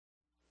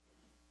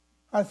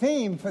Our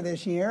theme for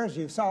this year, as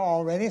you saw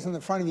already, it's on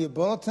the front of your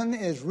bulletin,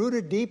 is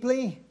rooted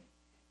deeply,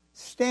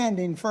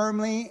 standing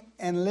firmly,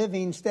 and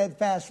living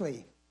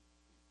steadfastly.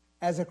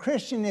 As a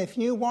Christian, if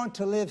you want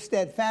to live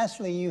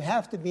steadfastly, you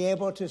have to be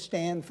able to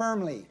stand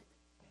firmly.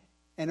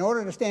 In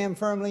order to stand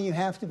firmly, you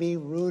have to be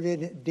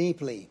rooted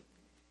deeply.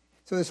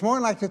 So this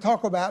morning I'd like to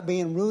talk about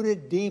being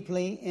rooted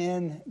deeply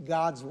in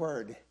God's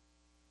Word.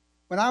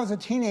 When I was a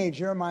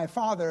teenager, my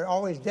father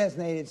always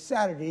designated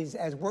Saturdays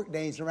as work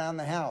days around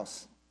the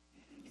house.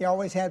 He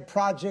always had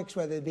projects,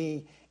 whether it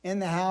be in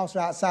the house or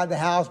outside the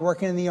house,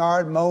 working in the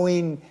yard,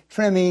 mowing,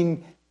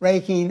 trimming,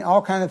 raking,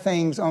 all kind of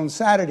things on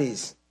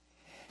Saturdays.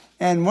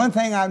 And one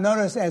thing I've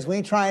noticed as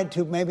we tried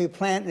to maybe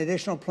plant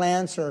additional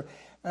plants or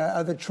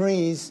other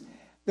trees,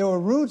 there were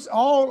roots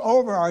all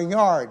over our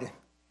yard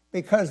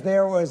because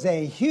there was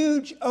a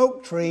huge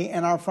oak tree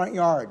in our front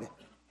yard.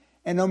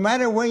 And no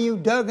matter where you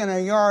dug in our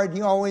yard,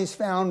 you always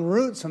found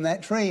roots from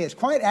that tree. It's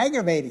quite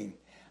aggravating.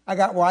 I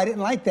didn't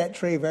like that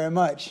tree very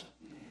much.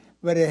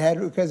 But it had,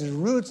 because there's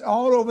roots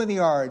all over the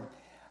yard.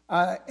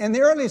 In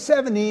the early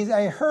 70s,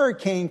 a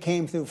hurricane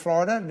came through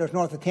Florida, just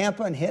north of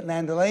Tampa, and hit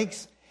Land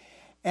O'Lakes.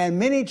 And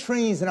many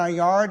trees in our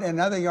yard and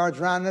other yards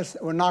around us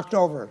were knocked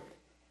over.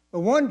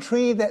 But one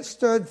tree that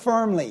stood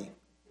firmly,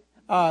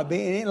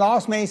 it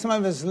lost maybe some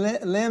of its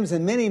limbs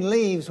and many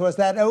leaves, was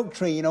that oak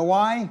tree. You know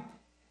why?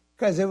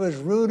 Because it was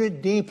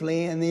rooted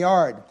deeply in the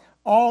yard,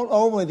 all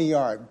over the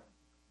yard.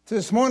 So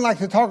this morning I'd like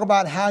to talk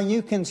about how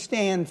you can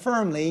stand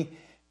firmly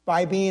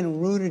by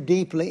being rooted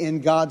deeply in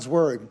God's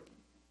Word.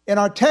 In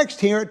our text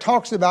here, it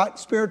talks about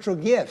spiritual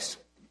gifts.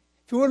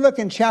 If you would look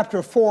in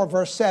chapter 4,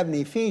 verse 7,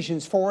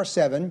 Ephesians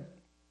 4:7, it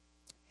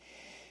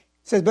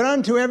says, "But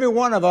unto every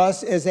one of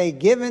us is a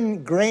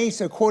given grace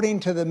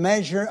according to the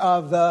measure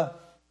of the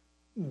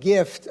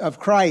gift of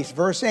Christ."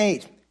 Verse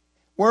 8,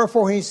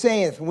 "Wherefore he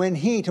saith, when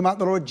he," talking about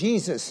the Lord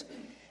Jesus,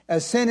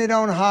 "ascended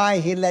on high,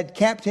 he led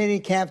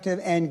captivity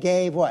captive and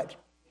gave" what?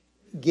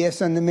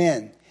 "Gifts unto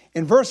men."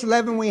 In verse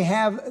 11, we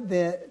have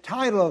the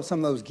title of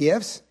some of those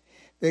gifts.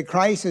 That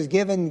Christ has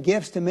given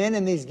gifts to men,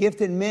 and these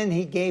gifted men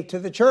he gave to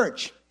the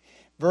church.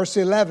 Verse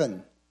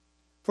 11,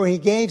 "For he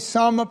gave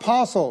some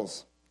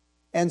apostles,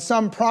 and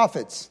some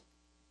prophets,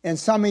 and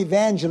some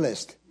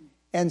evangelists,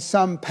 and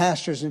some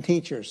pastors and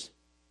teachers."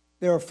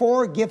 There are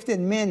 4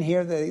 gifted men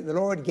here that the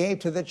Lord gave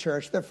to the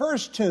church. The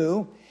first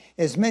 2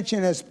 is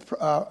mentioned as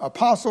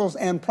apostles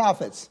and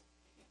prophets.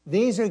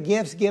 These are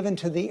gifts given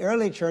to the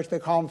early church. They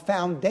call them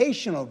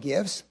foundational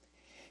gifts.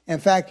 In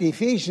fact,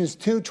 Ephesians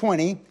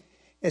 2:20,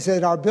 it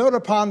says, "Are built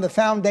upon the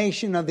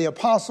foundation of the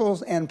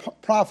apostles and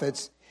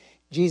prophets,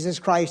 Jesus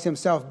Christ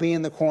himself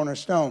being the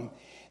cornerstone."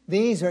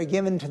 These are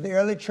given to the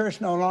early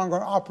church, no longer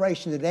in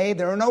operation today.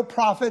 There are no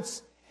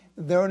prophets.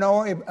 There are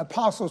no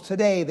apostles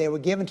today. They were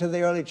given to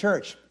the early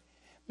church.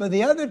 But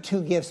the other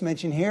 2 gifts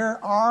mentioned here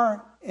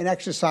are in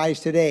exercise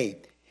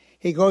today.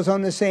 He goes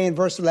on to say in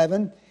verse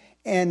 11,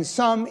 "And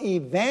some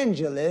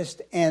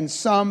evangelists and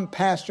some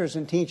pastors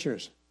and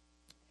teachers."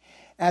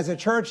 As a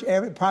church,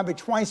 probably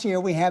twice a year,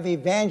 we have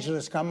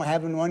evangelists come. We're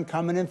having one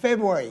coming in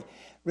February.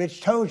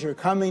 Rich Tozier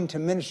coming to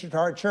minister to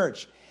our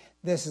church.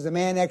 This is a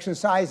man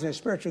exercising a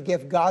spiritual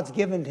gift God's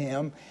given to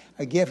him,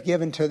 a gift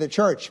given to the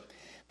church.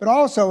 But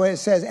also it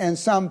says, "and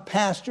some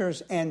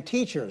pastors and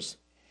teachers."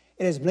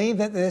 It is believed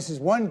that this is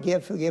one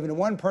gift given to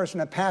one person,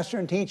 a pastor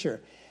and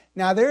teacher.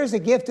 Now, there is a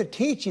gift of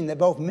teaching that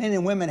both men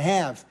and women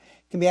have.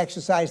 It can be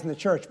exercised in the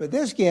church. But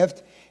this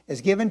gift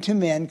is given to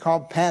men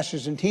called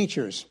pastors and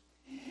teachers.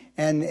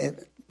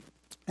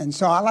 And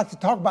so I'd like to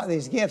talk about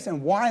these gifts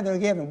and why they're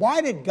given.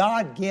 Why did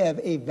God give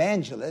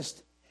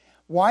evangelists?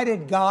 Why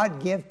did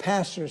God give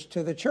pastors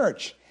to the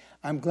church?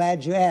 I'm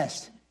glad you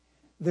asked.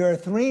 There are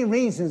 3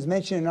 reasons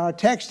mentioned in our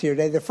text here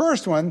today. The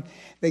first one,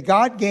 that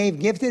God gave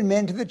gifted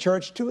men to the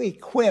church to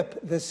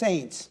equip the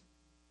saints.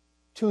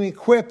 To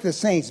equip the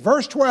saints.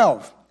 Verse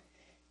 12,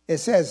 it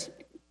says,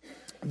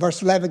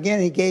 verse 11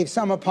 again, "He gave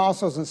some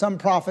apostles and some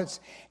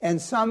prophets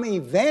and some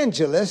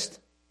evangelists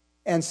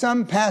and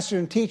some pastors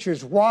and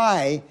teachers."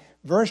 Why?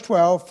 Verse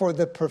 12, "For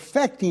the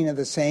perfecting of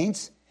the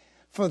saints,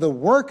 for the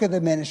work of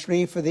the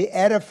ministry, for the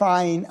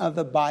edifying of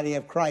the body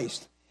of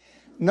Christ."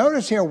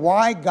 Notice here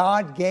why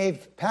God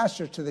gave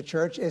pastors to the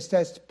church. It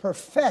says to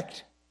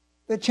perfect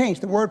the saints.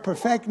 The word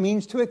perfect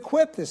means to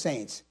equip the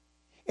saints.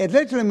 It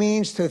literally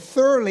means to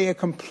thoroughly or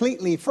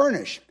completely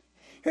furnish.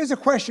 Here's a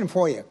question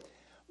for you.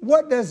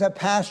 What does a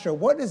pastor,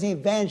 what does the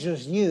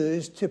evangelist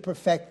use to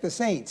perfect the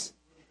saints?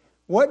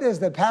 What does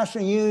the pastor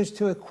use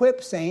to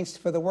equip saints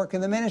for the work of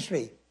the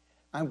ministry?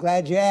 I'm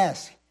glad you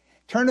asked.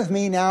 Turn with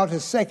me now to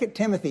 2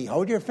 Timothy.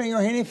 Hold your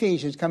finger here in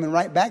Ephesians, coming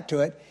right back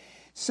to it.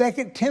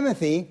 2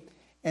 Timothy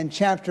in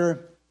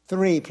chapter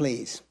 3,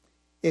 please.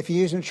 If you're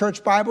using a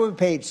church Bible,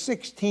 page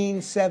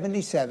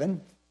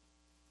 1677.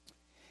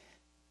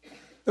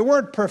 The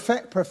word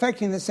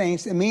perfecting the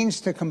saints, it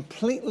means to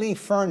completely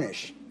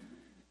furnish.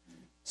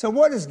 So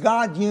what does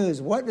God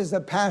use? What does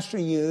the pastor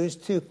use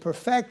to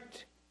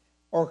perfect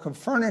or can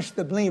furnish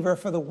the believer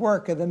for the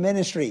work of the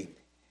ministry?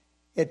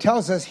 It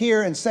tells us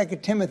here in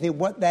 2 Timothy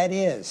what that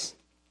is.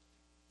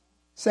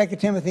 2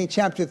 Timothy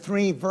chapter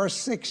 3, verse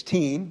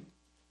 16.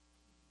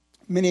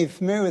 Many are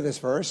familiar with this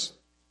verse.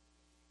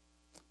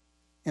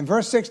 In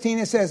verse 16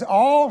 it says,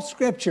 all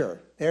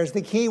Scripture, there's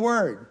the key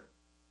word.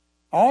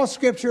 All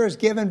Scripture is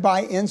given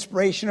by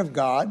inspiration of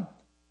God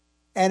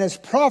and is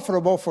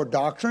profitable for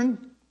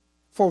doctrine,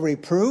 for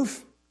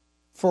reproof,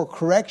 for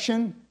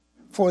correction,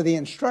 for the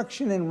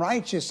instruction in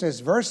righteousness.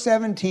 Verse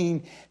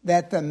 17,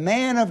 that the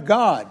man of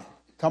God,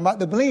 talking about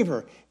the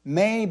believer,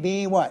 may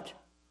be what?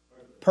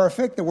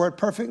 Perfect. The word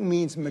perfect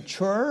means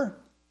mature.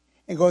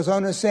 It goes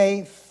on to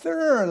say,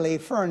 thoroughly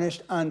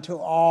furnished unto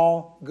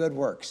all good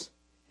works.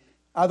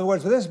 In other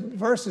words, this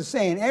verse is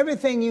saying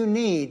everything you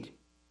need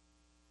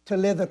to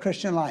live the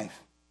Christian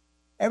life,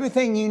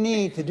 everything you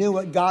need to do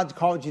what God's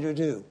called you to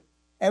do,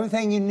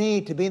 everything you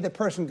need to be the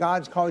person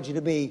God's called you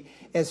to be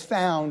is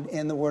found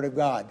in the Word of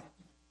God.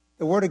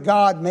 The Word of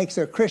God makes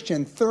a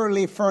Christian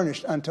thoroughly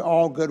furnished unto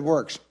all good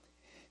works.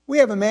 We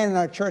have a man in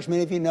our church,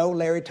 many of you know,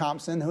 Larry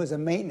Thompson, who is a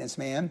maintenance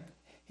man.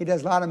 He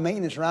does a lot of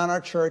maintenance around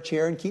our church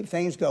here and keep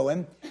things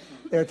going.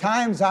 There are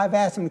times I've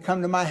asked him to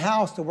come to my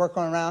house to work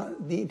on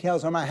around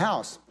details on my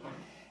house.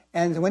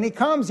 And when he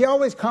comes, he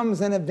always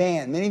comes in a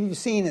van. Many of you have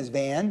seen his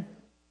van.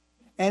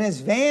 And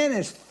his van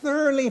is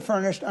thoroughly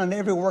furnished unto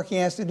every work he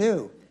has to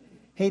do.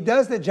 He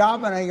does the job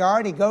in our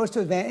yard. He goes to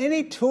his van.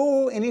 Any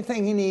tool,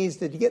 anything he needs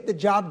to get the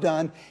job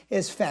done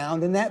is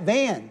found in that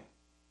van.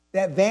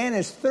 That van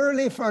is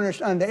thoroughly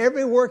furnished unto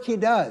every work he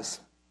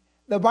does.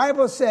 The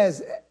Bible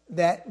says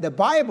that the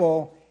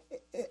Bible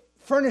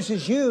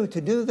furnishes you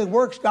to do the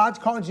works God's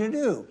called you to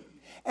do.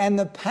 And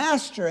the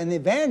pastor and the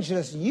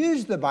evangelist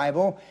use the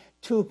Bible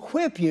to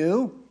equip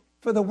you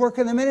for the work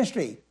of the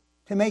ministry,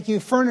 to make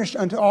you furnished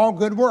unto all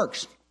good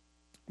works.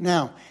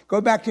 Now, go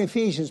back to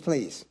Ephesians,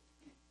 please.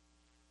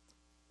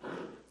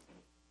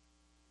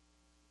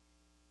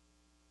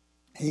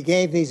 He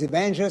gave these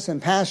evangelists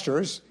and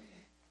pastors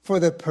for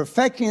the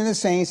perfecting of the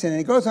saints, and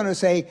it goes on to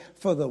say,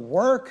 for the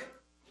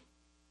work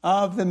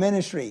of the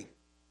ministry.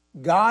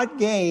 God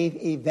gave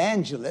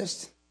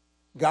evangelists,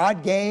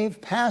 God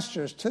gave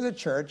pastors to the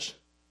church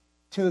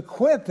to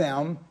equip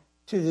them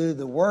to do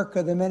the work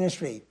of the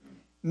ministry.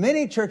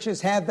 Many churches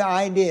have the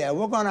idea,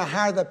 we're going to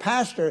hire the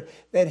pastor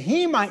that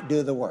he might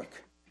do the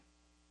work.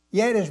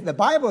 Yet the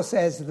Bible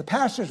says that the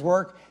pastor's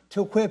work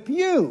to equip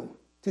you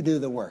to do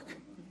the work.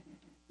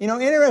 You know,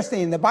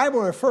 interesting, the Bible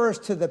refers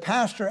to the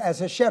pastor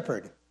as a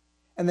shepherd,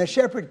 and the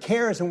shepherd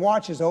cares and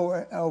watches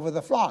over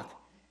the flock.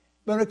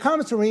 But when it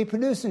comes to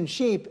reproducing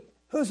sheep,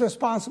 whose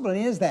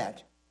responsibility is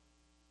that?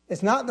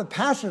 It's not the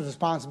pastor's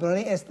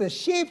responsibility, it's the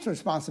sheep's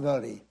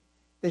responsibility.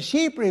 The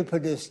sheep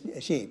reproduce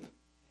sheep.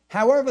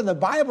 However, the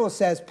Bible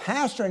says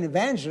pastor and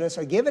evangelist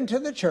are given to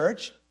the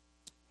church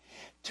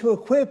to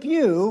equip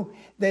you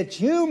that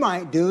you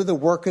might do the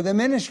work of the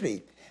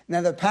ministry.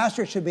 Now, the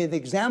pastor should be the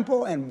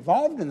example and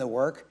involved in the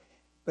work,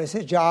 but it's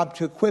his job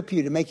to equip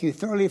you, to make you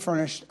thoroughly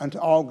furnished unto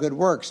all good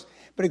works.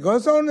 But it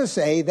goes on to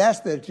say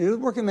that's to do the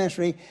work of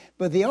ministry,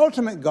 but the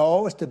ultimate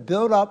goal is to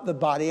build up the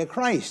body of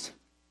Christ.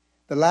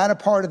 The latter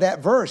part of that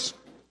verse,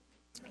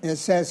 it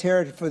says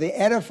here, for the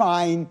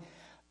edifying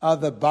of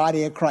the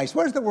body of Christ.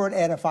 What does the word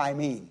edify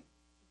mean?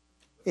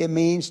 It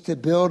means to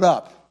build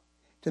up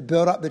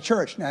the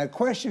church. Now, the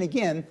question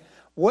again,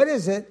 what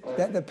is it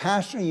that the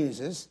pastor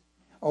uses,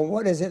 or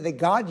what is it that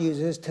God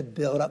uses to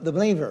build up the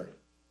believer?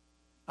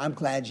 I'm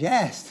glad you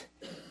asked.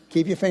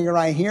 Keep your finger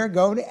right here.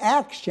 Go to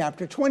Acts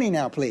chapter 20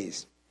 now,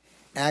 please.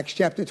 Acts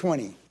chapter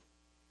 20.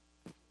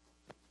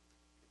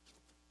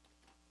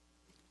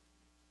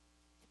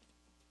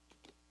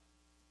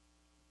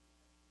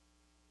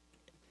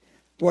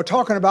 We're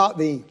talking about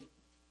the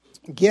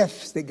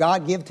gifts that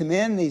God gave to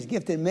men. These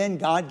gifted men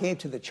God gave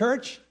to the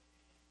church,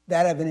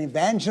 that of an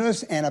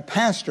evangelist and a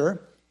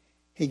pastor.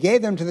 He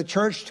gave them to the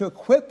church to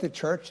equip the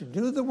church to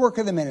do the work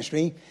of the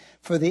ministry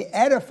for the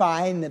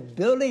edifying, the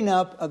building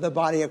up of the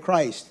body of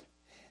Christ.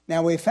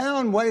 Now, we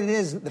found what it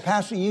is the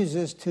pastor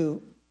uses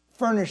to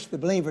furnish the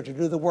believer to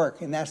do the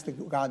work, and that's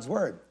God's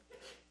word.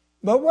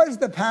 But what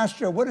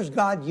does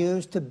God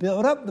use to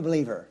build up the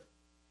believer?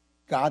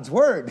 God's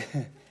word.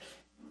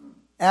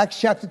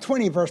 Acts chapter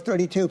 20, verse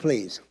 32,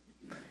 please.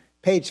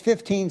 Page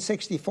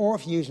 1564,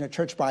 if you're using a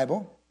church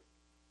Bible.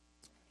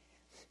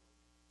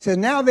 It says,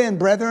 now then,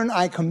 brethren,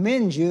 I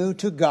commend you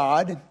to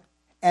God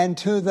and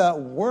to the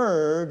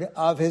word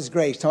of his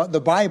grace. The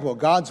Bible,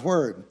 God's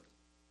word.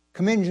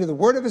 Commend you to the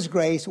word of his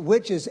grace,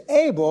 which is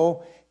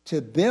able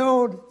to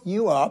build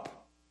you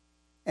up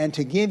and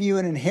to give you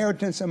an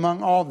inheritance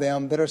among all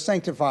them that are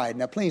sanctified.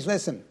 Now, please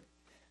listen.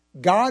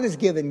 God has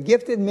given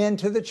gifted men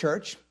to the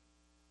church,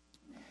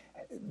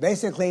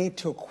 basically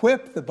to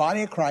equip the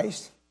body of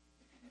Christ,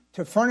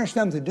 to furnish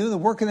them to do the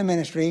work of the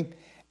ministry,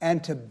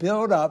 and to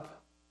build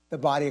up the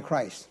body of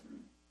Christ.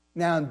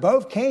 Now, in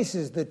both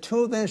cases, the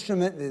tool, the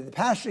instrument that the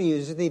pastor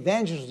uses, the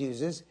evangelist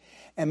uses,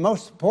 and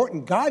most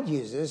important, God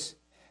uses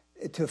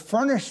to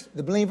furnish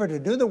the believer to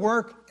do the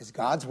work is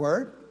God's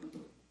word,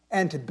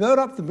 and to build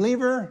up the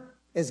believer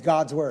is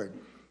God's word.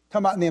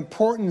 Talking about the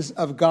importance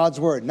of God's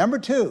word. Number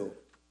two,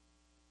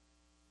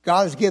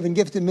 God has given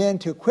gifted men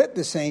to equip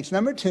the saints.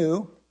 Number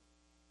 2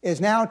 is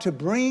now to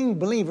bring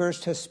believers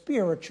to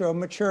spiritual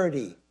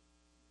maturity.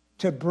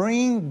 To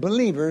bring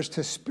believers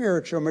to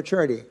spiritual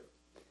maturity.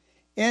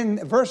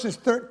 In verses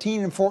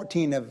 13 and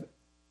 14 of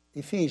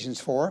Ephesians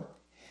 4,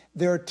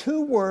 there are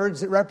 2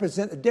 words that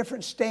represent the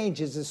different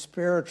stages of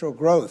spiritual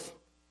growth.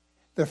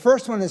 The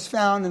first one is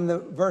found in the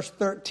verse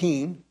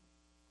 13.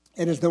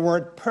 It is the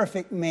word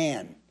perfect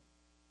man.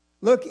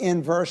 Look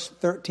in verse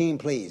 13,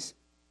 please.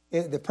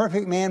 The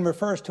perfect man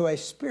refers to a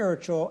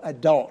spiritual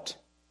adult,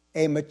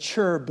 a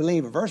mature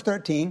believer. Verse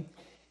 13,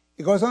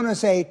 it goes on to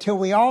say, till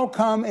we all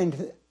come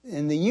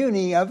in the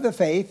unity of the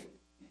faith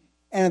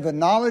and of the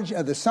knowledge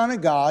of the Son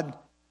of God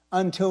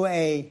unto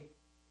a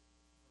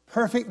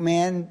perfect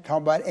man,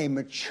 talking about a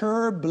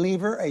mature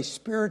believer, a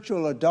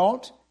spiritual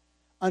adult,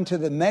 unto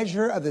the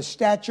measure of the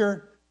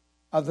stature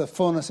of the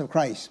fullness of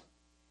Christ.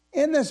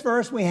 In this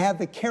verse, we have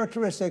the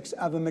characteristics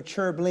of a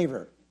mature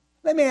believer.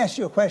 Let me ask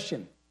you a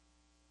question.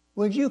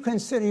 Would you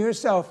consider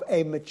yourself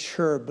a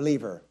mature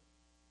believer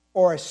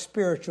or a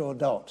spiritual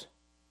adult?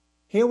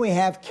 Here we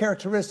have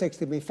characteristics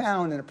to be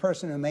found in a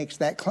person who makes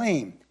that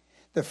claim.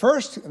 The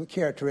first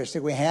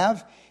characteristic we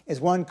have is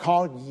one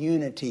called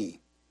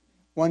unity.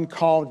 One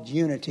called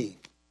unity.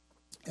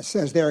 It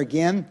says there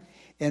again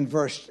in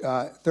verse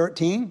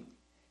 13,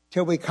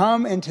 till we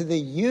come into the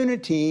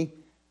unity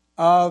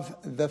of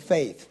the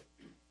faith.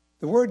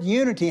 The word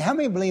unity, how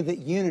many believe that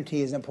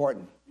unity is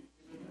important?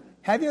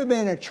 Have you ever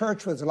been in a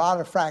church with a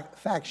lot of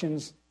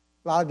factions,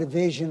 a lot of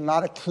division, a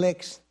lot of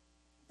cliques,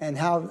 and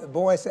how,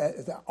 boy, it's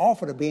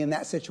awful to be in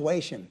that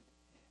situation.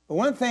 But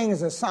one thing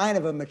is a sign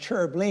of a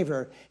mature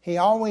believer, he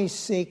always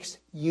seeks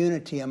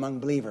unity among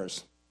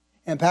believers.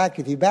 In fact,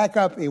 if you back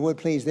up, if you would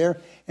please,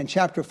 there in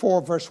chapter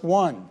 4, verse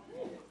 1,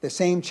 the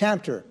same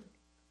chapter.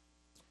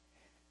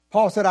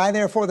 Paul said, I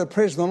therefore, the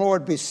prisoner of the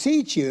Lord,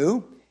 beseech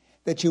you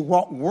that you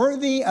walk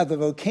worthy of the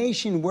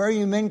vocation where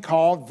you've been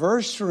called.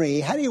 Verse 3,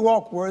 how do you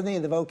walk worthy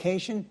of the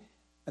vocation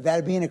of that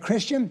of being a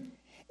Christian?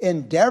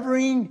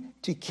 Endeavoring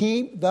to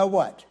keep the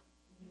what?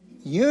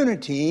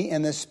 Unity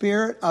in the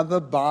spirit of the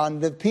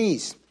bond of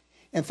peace.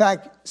 In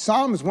fact,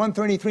 Psalms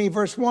 133,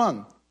 verse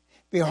 1,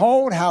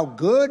 behold how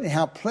good and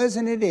how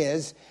pleasant it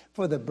is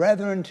for the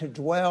brethren to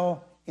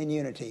dwell in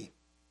unity.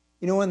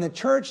 You know, when the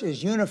church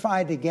is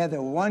unified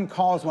together, one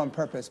cause, one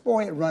purpose,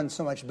 boy, it runs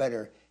so much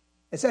better.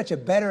 It's such a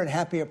better and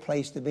happier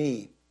place to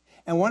be.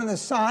 And one of the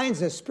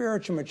signs of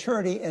spiritual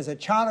maturity is a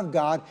child of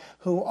God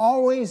who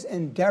always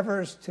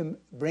endeavors to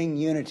bring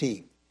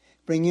unity.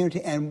 Bring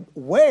unity. And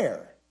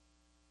where?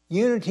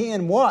 Unity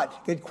in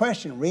what? Good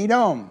question. Read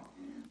on.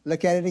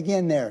 Look at it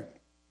again there.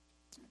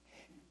 It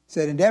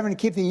said, endeavoring to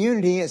keep the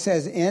unity, it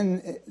says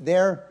in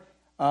there,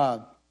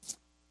 talking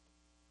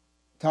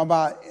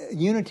about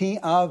unity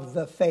of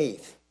the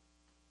faith.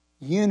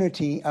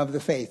 Unity of the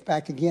faith.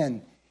 Back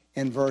again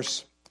in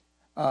verse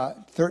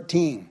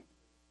 13.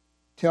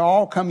 To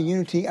all come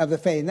unity of the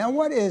faith. Now,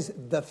 what is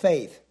the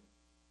faith?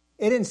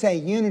 It didn't say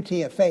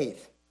unity of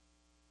faith.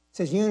 It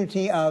says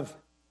unity of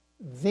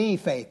the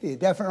faith. The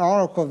definite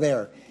article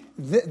there.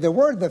 The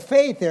word the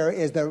faith there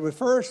is that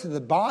refers to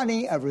the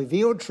body of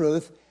revealed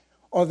truth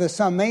or the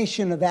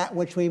summation of that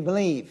which we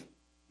believe.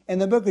 In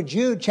the book of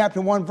Jude,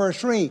 chapter 1, verse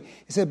 3, it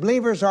said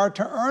believers are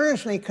to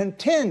earnestly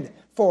contend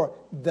for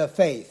the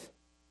faith,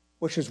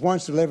 which was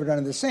once delivered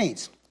unto the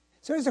saints.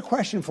 So here's a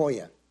question for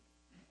you.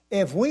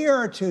 If we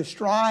are to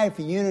strive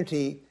for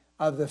unity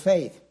of the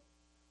faith,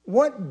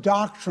 what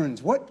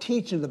doctrines, what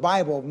teachings of the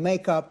Bible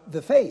make up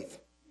the faith?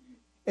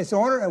 It's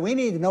order, and we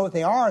need to know what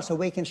they are so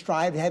we can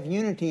strive to have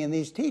unity in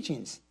these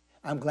teachings.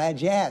 I'm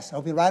glad you asked. I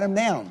hope you write them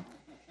down.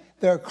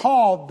 They're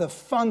called the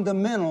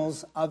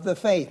fundamentals of the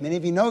faith. Many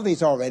of you know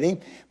these already,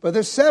 but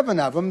there's 7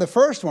 of them. The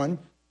first one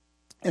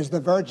is the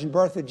virgin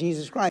birth of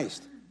Jesus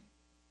Christ.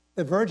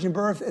 The virgin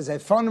birth is a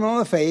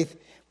fundamental of faith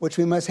which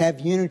we must have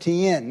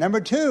unity in.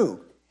 Number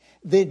 2,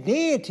 the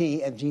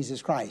deity of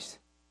Jesus Christ.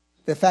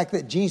 The fact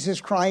that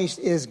Jesus Christ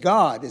is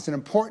God is an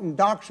important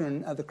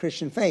doctrine of the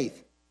Christian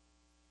faith.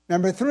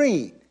 Number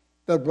 3,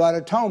 the blood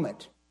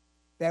atonement.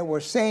 That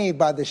we're saved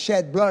by the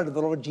shed blood of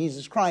the Lord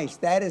Jesus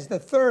Christ. That is the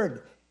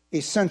third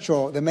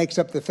essential that makes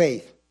up the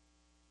faith.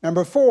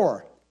 Number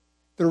 4,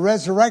 the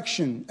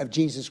resurrection of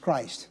Jesus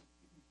Christ.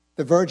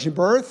 The virgin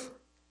birth,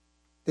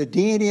 the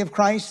deity of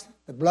Christ,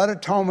 the blood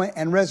atonement,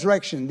 and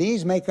resurrection.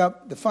 These make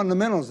up the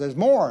fundamentals. There's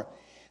more.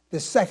 The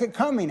second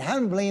coming. How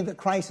do you believe that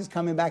Christ is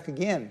coming back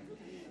again?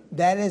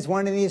 That is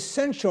one of the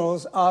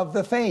essentials of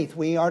the faith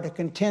we are to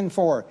contend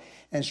for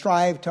and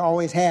strive to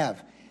always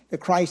have. The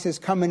Christ is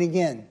coming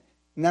again.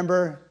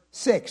 Number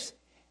 6,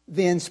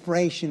 the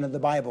inspiration of the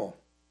Bible.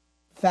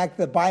 The fact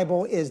the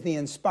Bible is the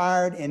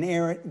inspired,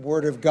 inerrant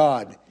Word of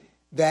God.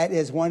 That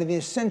is one of the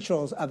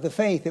essentials of the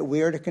faith that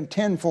we are to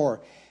contend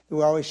for, that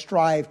we always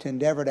strive to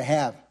endeavor to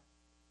have.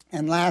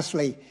 And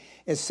lastly,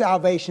 is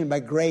salvation by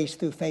grace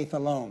through faith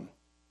alone.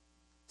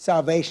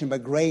 Salvation by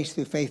grace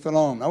through faith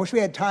alone. I wish we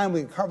had time,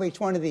 we could cover each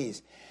one of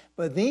these.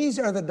 But these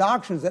are the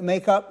doctrines that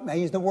make up, I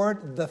use the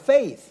word, the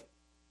faith,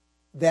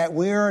 that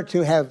we're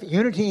to have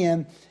unity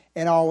in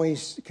and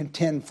always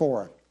contend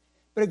for.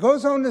 But it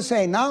goes on to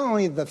say not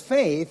only the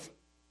faith,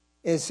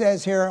 it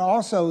says here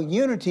also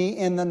unity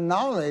in the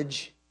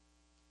knowledge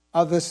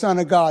of the Son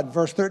of God.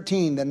 Verse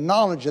 13, the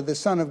knowledge of the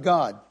Son of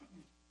God.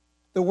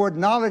 The word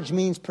knowledge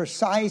means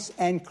precise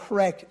and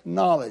correct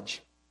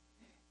knowledge.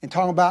 And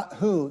talking about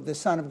who? The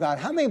Son of God.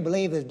 How many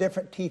believe there's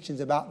different teachings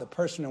about the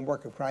person and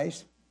work of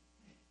Christ?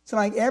 It's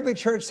like every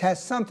church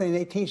has something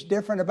they teach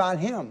different about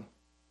him.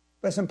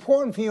 But it's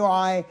important for you and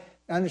I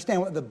to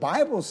understand what the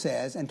Bible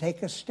says and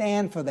take a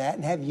stand for that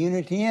and have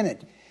unity in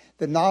it.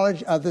 The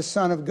knowledge of the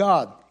Son of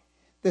God.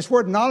 This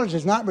word knowledge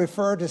does not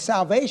refer to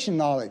salvation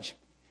knowledge,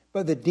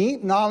 but the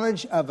deep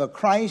knowledge of a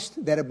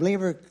Christ that a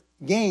believer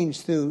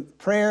gains through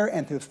prayer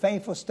and through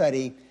faithful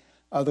study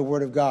of the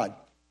Word of God.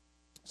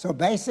 So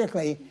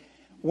basically,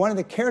 one of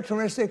the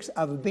characteristics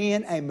of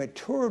being a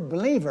mature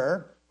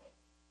believer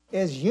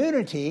is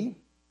unity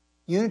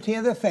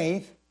of the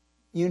faith,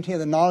 unity of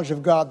the knowledge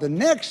of God. The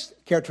next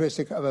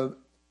characteristic of a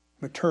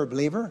mature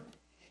believer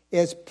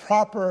is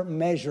proper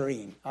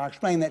measuring. I'll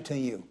explain that to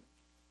you.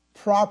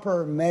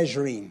 Proper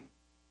measuring.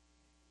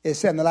 It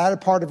said in the latter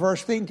part of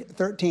verse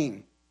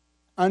 13,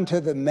 unto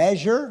the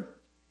measure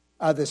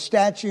of the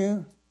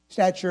stature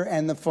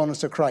and the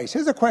fullness of Christ.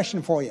 Here's a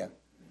question for you.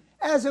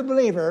 As a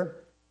believer,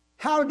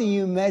 how do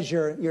you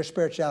measure your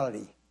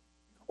spirituality?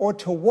 Or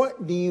to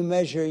what do you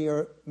measure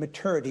your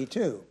maturity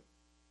to?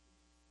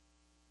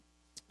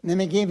 Let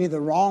me give you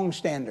the wrong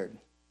standard.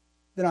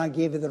 Then I'll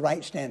give you the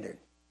right standard.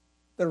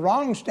 The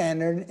wrong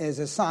standard is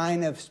a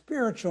sign of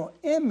spiritual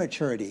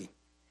immaturity.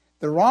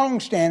 The wrong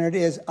standard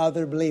is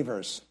other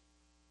believers.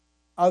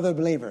 Other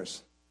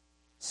believers.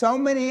 So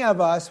many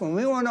of us, when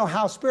we want to know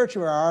how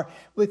spiritual we are,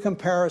 we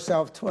compare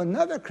ourselves to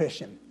another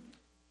Christian.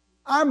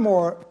 I'm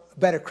a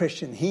better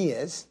Christian than he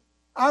is.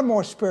 I'm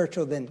more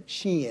spiritual than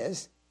she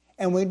is.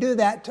 And we do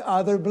that to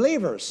other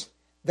believers.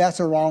 That's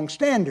a wrong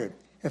standard.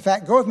 In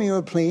fact, go with me,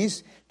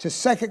 please, to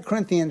 2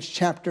 Corinthians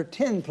chapter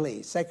 10,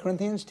 please. 2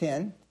 Corinthians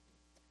 10,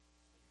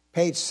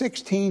 page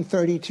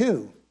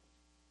 1632.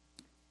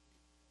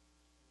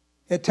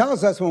 It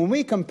tells us when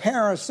we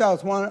compare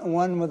ourselves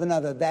one with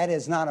another, that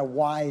is not a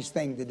wise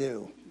thing to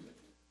do.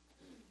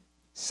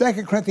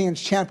 2 Corinthians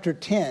chapter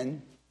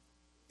 10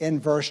 in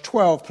verse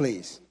 12,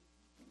 please.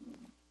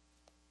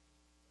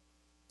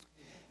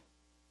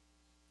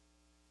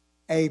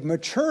 A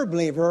mature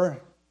believer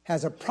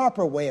has a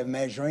proper way of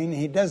measuring.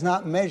 He does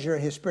not measure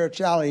his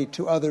spirituality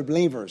to other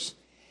believers.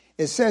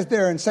 It says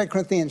there in 2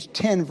 Corinthians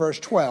 10, verse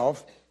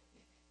 12,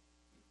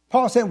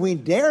 Paul said, we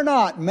dare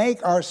not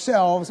make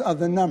ourselves of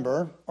the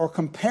number or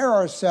compare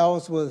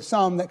ourselves with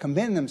some that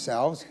commend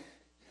themselves,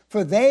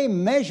 for they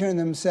measure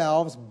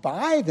themselves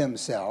by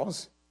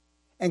themselves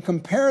and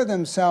compare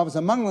themselves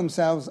among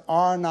themselves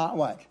are not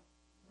what?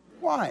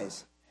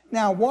 Wise.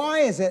 Now, why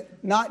is it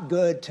not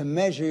good to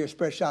measure your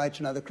spirituality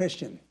to another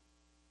Christian?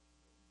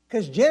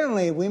 Because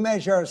generally we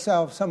measure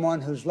ourselves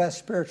someone who's less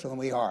spiritual than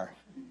we are.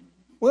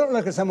 We don't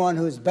look at someone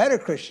who's better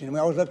Christian. We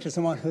always look at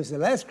someone who's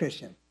less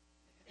Christian.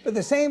 But at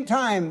the same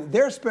time,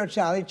 their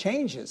spirituality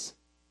changes.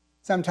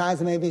 Sometimes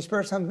they may be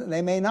spiritual, sometimes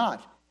they may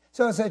not.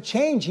 So it's a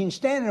changing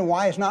standard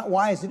why it's not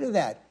wise to do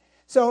that.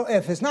 So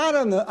if it's not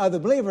on the other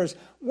believers,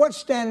 what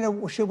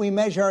standard should we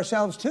measure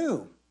ourselves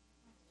to?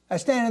 A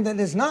standard that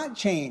does not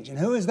change. And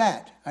who is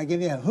that? I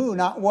give you a who,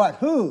 not what.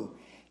 Who?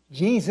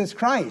 Jesus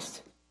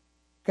Christ.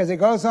 Because it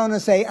goes on to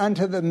say,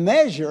 unto the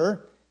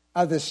measure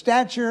of the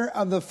stature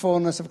of the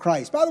fullness of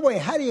Christ. By the way,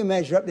 how do you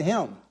measure up to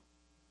him?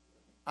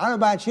 I don't know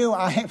about you,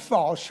 I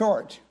fall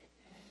short.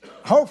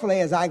 Hopefully,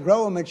 as I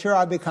grow and mature,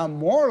 I become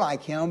more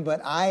like him, but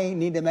I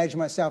need to measure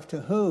myself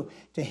to who?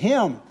 To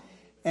him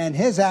and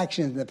his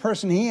actions, the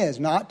person he is,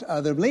 not to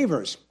other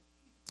believers.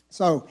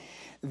 So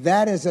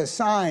that is a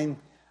sign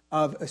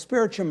of a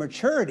spiritual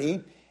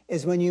maturity,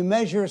 is when you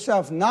measure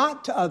yourself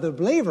not to other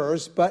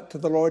believers, but to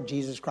the Lord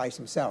Jesus Christ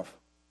himself.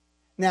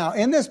 Now,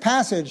 in this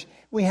passage,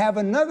 we have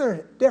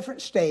another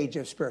different stage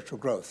of spiritual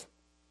growth.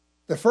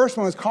 The first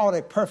one is called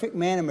a perfect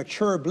man, a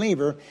mature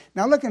believer.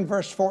 Now look in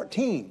verse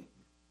 14.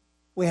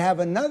 We have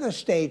another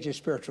stage of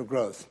spiritual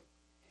growth,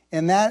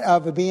 and that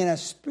of being a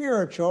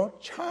spiritual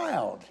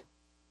child.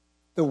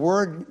 The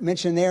word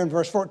mentioned there in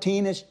verse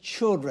 14 is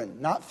children,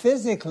 not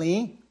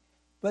physically,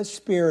 but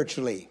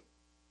spiritually.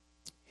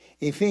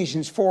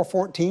 Ephesians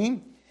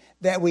 4:14,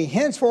 that we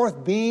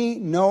henceforth be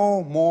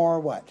no more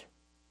what?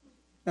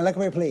 Now look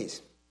at me,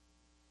 please.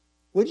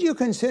 Would you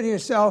consider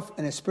yourself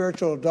a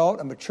spiritual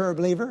adult, a mature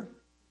believer?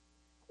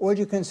 Or would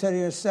you consider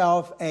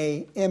yourself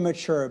an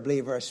immature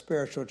believer, a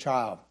spiritual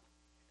child?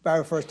 The Bible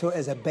refers to it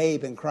as a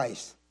babe in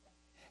Christ.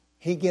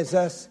 He gives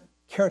us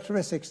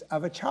characteristics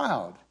of a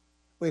child.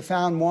 We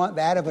found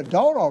that of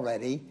adult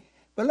already,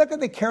 but look at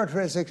the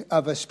characteristics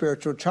of a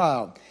spiritual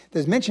child.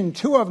 There's mentioned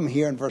two of them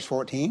here in verse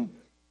 14.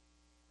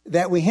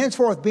 That we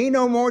henceforth be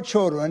no more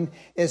children,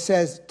 it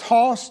says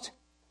tossed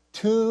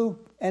to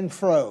and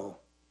fro.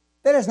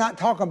 That is not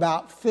talking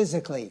about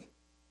physically,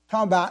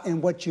 talking about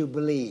in what you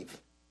believe.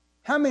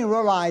 How many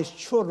realize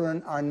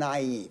children are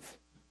naive?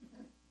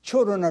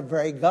 Children are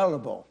very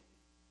gullible.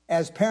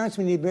 As parents,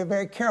 we need to be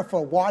very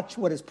careful, watch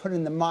what is put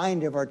in the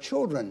mind of our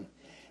children.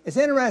 It's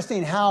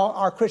interesting how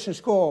our Christian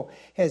school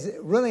has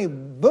really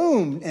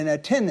boomed in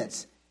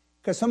attendance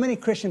because so many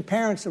Christian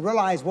parents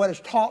realize what is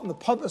taught in the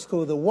public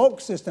school, the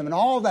woke system, and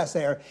all that's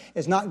there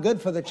is not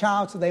good for the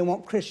child, so they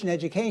want Christian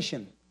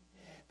education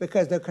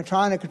because they're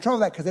trying to control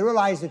that because they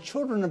realize the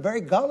children are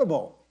very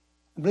gullible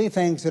and believe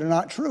things that are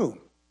not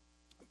true.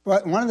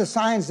 But one of the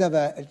signs of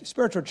a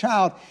spiritual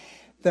child,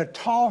 they're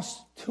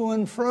tossed to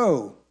and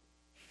fro.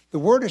 The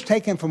word is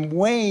taken from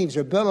waves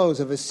or billows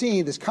of a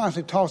sea that's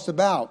constantly tossed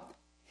about.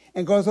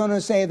 And goes on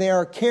to say they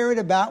are carried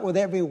about with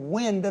every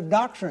wind of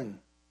doctrine.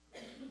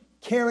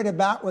 Carried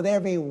about with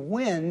every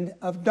wind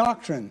of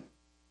doctrine.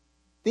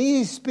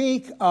 These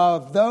speak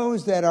of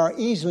those that are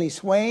easily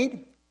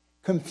swayed,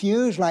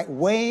 confused like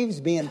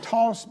waves being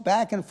tossed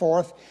back and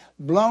forth,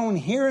 blown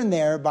here and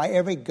there by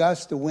every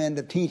gust of wind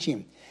of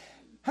teaching.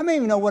 How many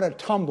of you know what a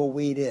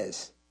tumbleweed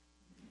is?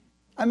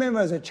 I remember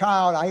as a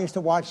child, I used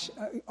to watch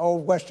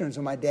old westerns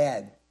with my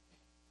dad.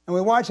 And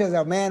we watch as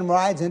a man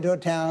rides into a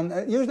town.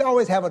 Usually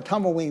always have a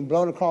tumbleweed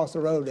blown across the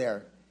road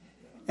there.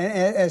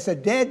 And it's a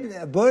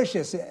dead bush,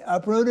 it's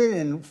uprooted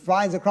and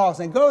flies across.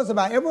 And it goes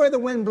about, everywhere the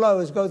wind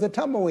blows goes a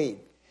tumbleweed.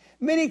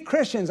 Many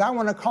Christians I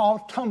want to call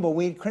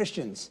tumbleweed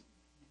Christians.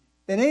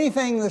 That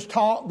anything that's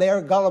taught,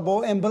 they're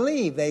gullible and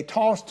believe. They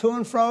toss to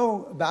and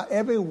fro about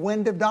every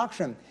wind of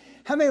doctrine.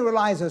 How many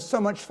realize there's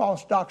so much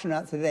false doctrine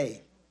out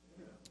today?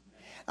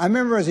 I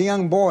remember as a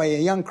young boy, a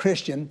young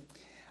Christian,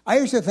 I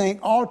used to think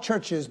all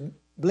churches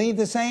believe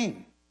the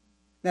same.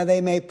 Now,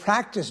 they may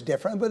practice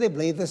different, but they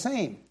believe the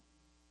same.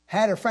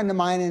 Had a friend of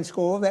mine in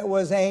school that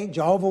was a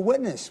Jehovah's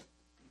Witness.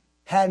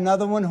 Had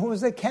another one who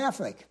was a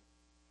Catholic.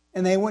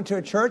 And they went to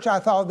a church. I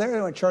thought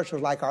their church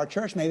was like our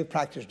church, maybe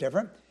practice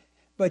different.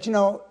 But,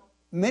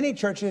 many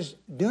churches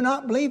do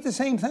not believe the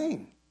same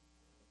thing.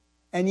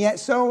 And yet,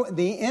 so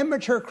the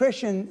immature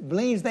Christian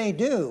believes they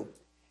do.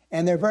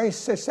 And they're very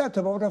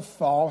susceptible to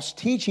false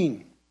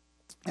teaching.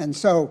 And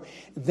so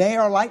they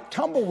are like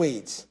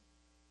tumbleweeds.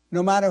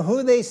 No matter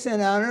who they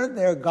sit under,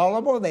 they're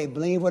gullible. They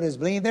believe what is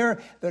believed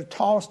there. They're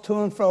tossed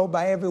to and fro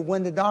by every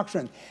wind of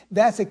doctrine.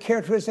 That's a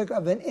characteristic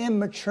of an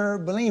immature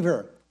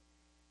believer.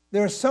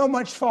 There's so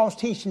much false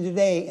teaching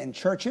today in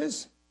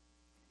churches,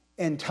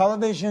 in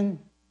television,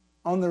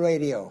 on the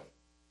radio.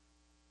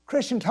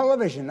 Christian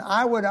television,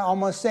 I would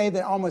almost say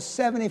that almost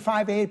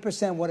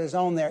 75-80% what is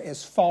on there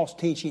is false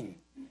teaching.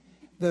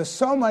 There's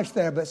so much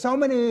there, but so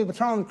many people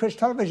turn on Christian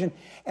television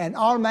and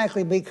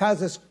automatically,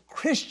 because it's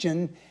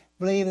Christian,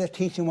 believe they're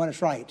teaching what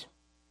is right.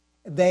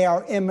 They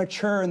are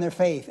immature in their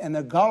faith, and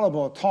they're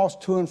gullible,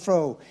 tossed to and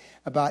fro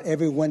about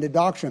every wind of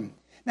doctrine.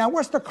 Now,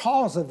 what's the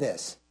cause of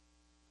this?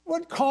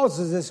 What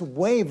causes this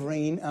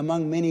wavering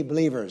among many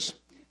believers?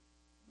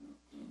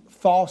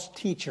 False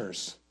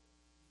teachers.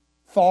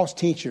 False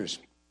teachers.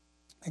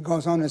 It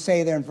goes on to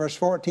say there in verse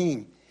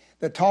 14,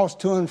 they're tossed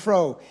to and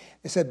fro.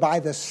 It said, by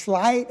the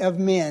sleight of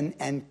men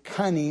and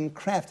cunning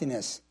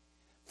craftiness.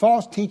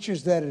 False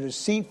teachers that are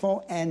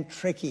deceitful and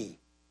tricky.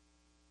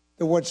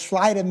 The word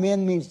sleight of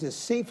men means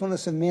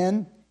deceitfulness of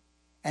men,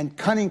 and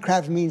cunning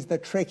craft means the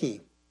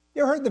tricky.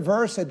 You ever heard the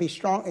verse that be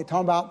strong? It's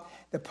talking about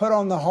to put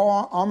on the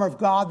whole armor of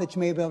God that you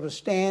may be able to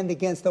stand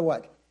against the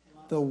what?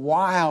 The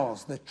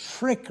wiles, the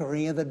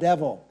trickery of the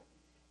devil.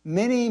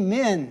 Many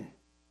men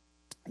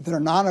that are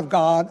not of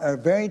God are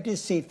very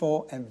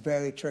deceitful and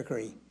very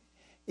trickery.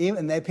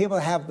 Even they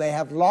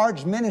have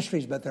large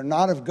ministries, but they're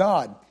not of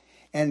God.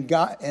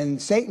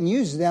 And Satan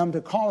uses them to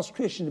cause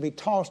Christians to be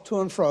tossed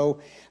to and fro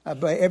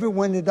by every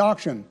wind of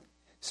doctrine.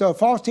 So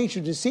false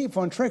teachers,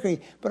 deceitful and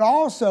trickery, but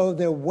also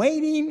they're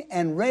waiting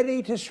and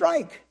ready to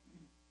strike.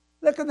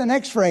 Look at the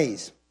next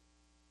phrase.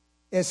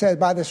 It says,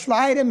 by the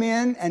sleight of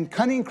men and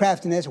cunning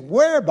craftiness,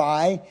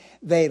 whereby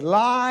they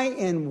lie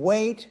in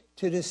wait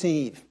to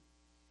deceive.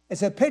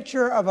 It's a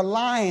picture of a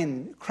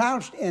lion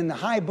crouched in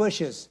high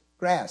bushes,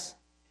 grass,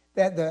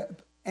 that the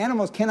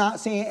animals cannot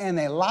see, and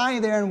they lie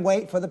there and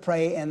wait for the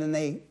prey, and then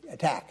they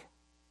attack.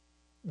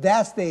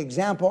 That's the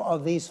example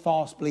of these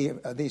false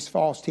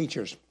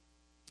teachers.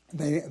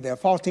 They're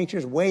false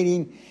teachers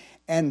waiting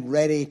and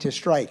ready to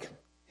strike.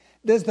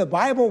 Does the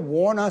Bible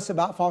warn us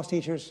about false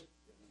teachers?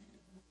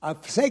 For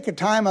sake of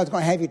time, I was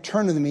going to have you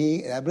turn to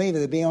me. I believe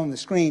it'll be on the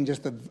screen,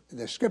 just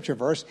the scripture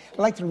verse. I'd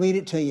like to read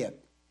it to you.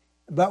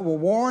 But we'll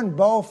warn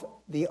both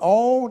the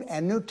Old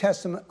and New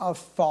Testament of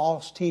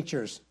false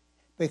teachers,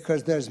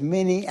 because there's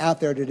many out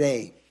there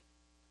today.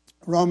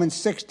 Romans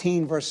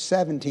 16, verse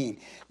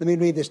 17. Let me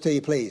read this to you,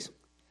 please.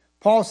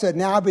 Paul said,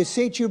 now I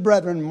beseech you,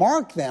 brethren,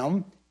 mark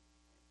them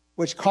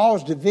which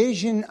cause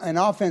division and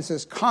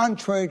offenses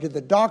contrary to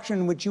the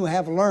doctrine which you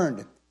have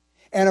learned,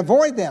 and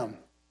avoid them.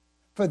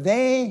 For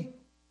they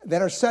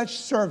that are such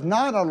serve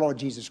not our Lord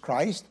Jesus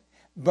Christ,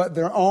 but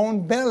their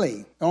own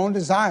belly, their own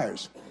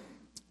desires,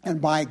 and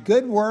by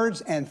good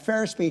words and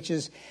fair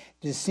speeches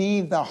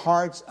deceive the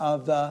hearts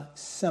of the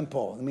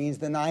simple. It means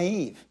the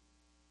naive.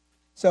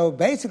 So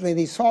basically,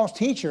 these false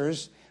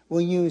teachers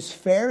will use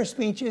fair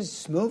speeches,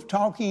 smooth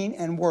talking,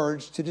 and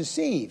words to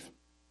deceive.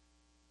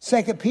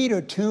 2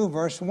 Peter 2,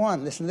 verse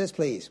 1. Listen to this,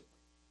 please.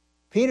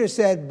 Peter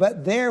said,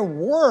 but there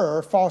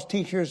were false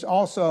teachers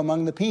also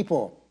among the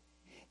people,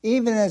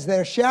 even as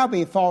there shall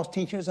be false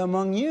teachers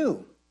among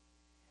you.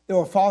 There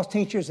were false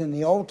teachers in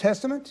the Old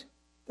Testament.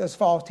 There's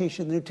false teachers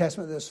in the New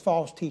Testament. There's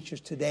false teachers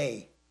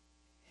today.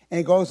 And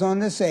it goes on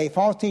to say,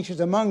 false teachers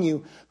among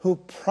you who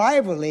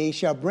privately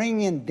shall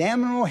bring in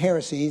damnable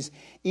heresies,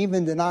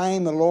 even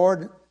denying the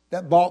Lord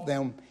that bought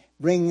them,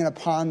 bringing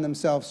upon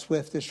themselves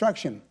swift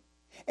destruction.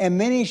 And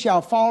many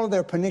shall follow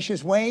their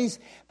pernicious ways,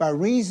 by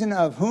reason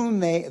of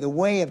whom the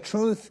way of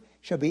truth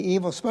shall be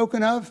evil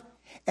spoken of.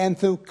 And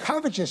through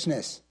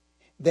covetousness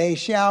they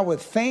shall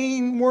with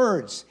vain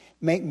words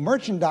make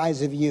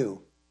merchandise of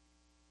you.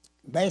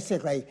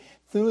 Basically,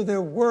 through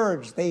their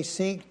words, they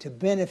seek to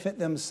benefit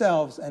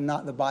themselves and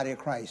not the body of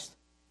Christ.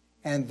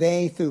 And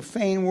they, through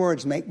vain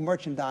words, make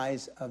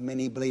merchandise of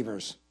many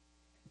believers.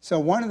 So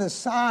one of the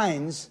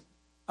signs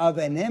of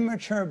an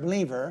immature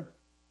believer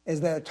is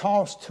they're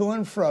tossed to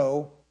and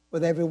fro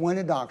with every wind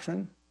of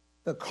doctrine.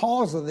 The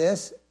cause of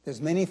this,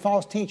 there's many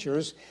false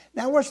teachers.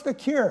 Now, what's the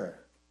cure?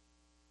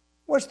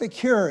 What's the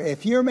cure?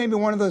 If you're maybe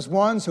one of those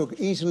ones who are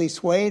easily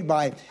swayed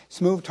by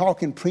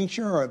smooth-talking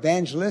preacher or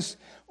evangelist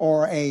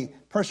or a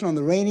person on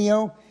the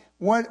radio,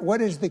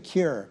 what is the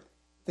cure?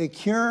 The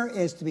cure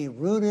is to be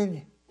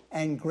rooted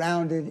and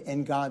grounded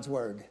in God's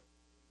word.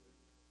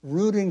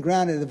 Rooted and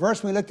grounded. The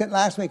verse we looked at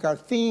last week, our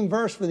theme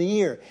verse for the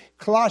year,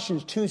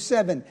 Colossians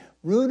 2:7,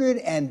 rooted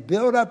and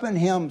built up in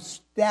him,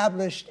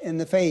 established in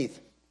the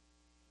faith.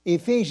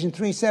 Ephesians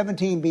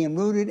 3:17, being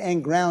rooted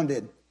and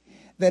grounded.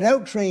 That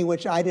oak tree,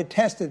 which I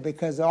detested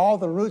because of all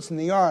the roots in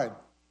the yard,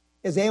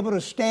 is able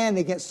to stand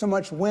against so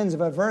much winds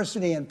of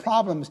adversity and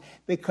problems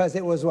because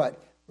it was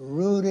what?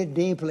 Rooted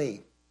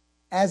deeply.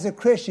 As a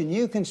Christian,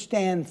 you can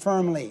stand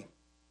firmly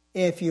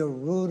if you're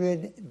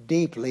rooted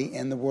deeply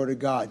in the Word of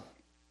God.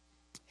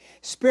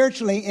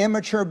 Spiritually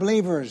immature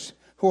believers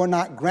who are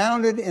not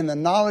grounded in the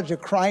knowledge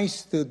of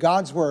Christ through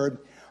God's Word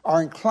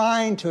are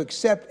inclined to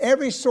accept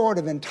every sort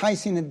of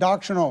enticing and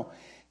doctrinal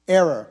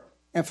error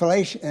and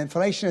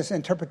fallacious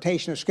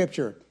interpretation of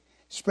Scripture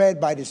spread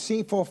by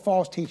deceitful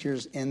false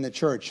teachers in the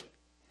church.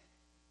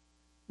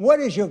 What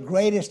is your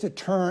greatest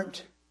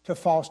deterrent to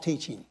false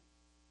teaching?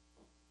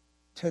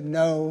 To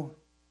know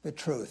the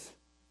truth.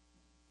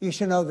 You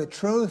shall know the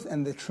truth,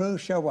 and the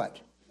truth shall what?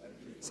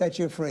 Set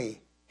you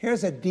free.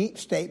 Here's a deep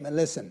statement.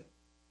 Listen.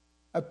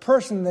 A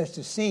person that's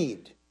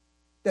deceived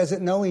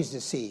doesn't know he's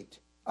deceived.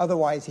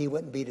 Otherwise, he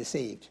wouldn't be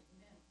deceived.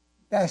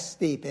 That's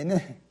deep, isn't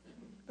it?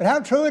 But how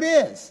true it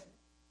is.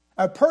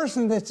 A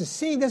person that's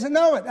deceived doesn't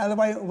know it.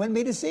 Otherwise, it wouldn't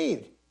be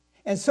deceived.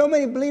 And so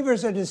many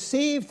believers are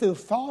deceived through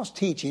false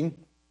teaching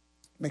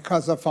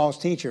because of false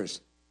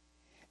teachers.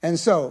 And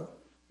so,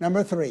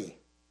 number 3,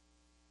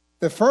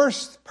 the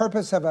first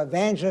purpose of an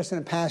evangelist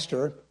and a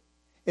pastor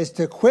is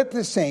to equip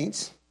the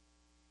saints,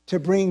 to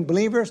bring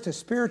believers to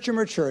spiritual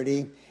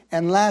maturity,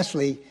 and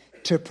lastly,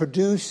 to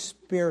produce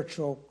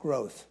spiritual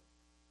growth.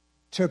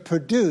 To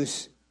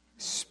produce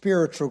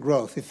spiritual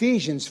growth.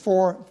 Ephesians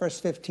 4, verse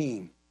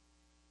 15.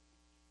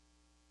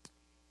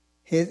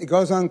 It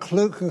goes on,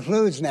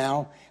 concludes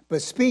now,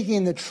 but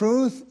speaking the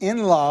truth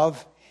in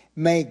love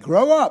may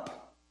grow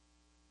up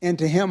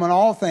into him in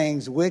all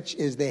things, which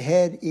is the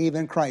head,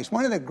 even Christ.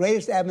 One of the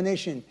greatest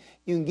admonition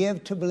you can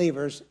give to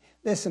believers,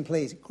 listen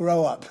please,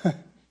 grow up.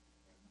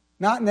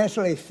 Not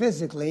necessarily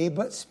physically,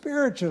 but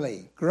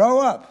spiritually. Grow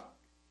up.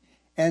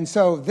 And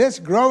so this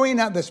growing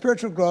up, the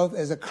spiritual growth,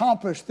 is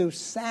accomplished through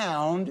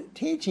sound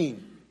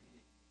teaching.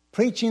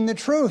 Preaching the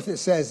truth, it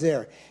says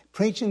there.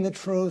 Preaching the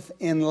truth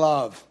in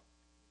love.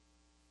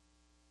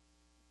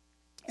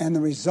 And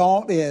the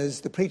result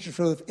is, the preaching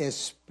truth is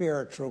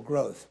spiritual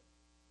growth.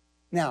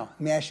 Now,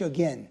 let me ask you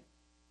again.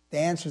 The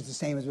answer is the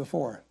same as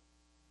before.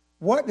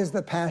 What does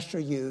the pastor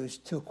use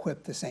to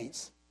equip the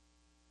saints?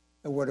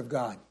 The Word of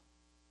God.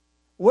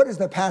 What does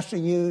the pastor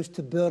use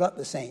to build up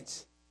the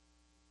saints?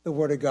 The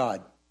Word of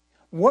God.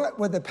 What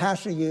would the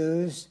pastor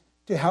use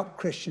to help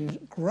Christians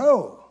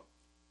grow?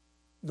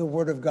 The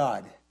Word of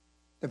God.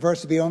 The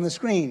verse will be on the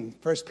screen,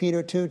 1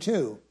 Peter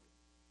 2:2.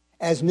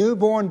 As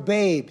newborn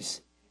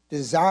babes,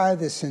 desire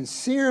the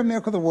sincere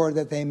milk of the Word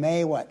that they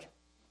may what?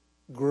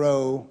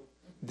 Grow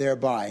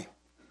thereby.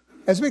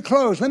 As we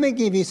close, let me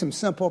give you some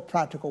simple,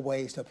 practical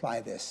ways to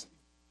apply this.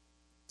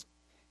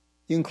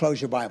 You can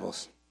close your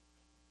Bibles.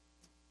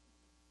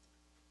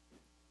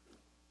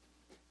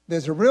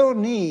 There's a real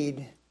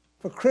need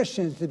for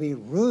Christians to be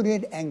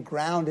rooted and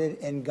grounded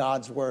in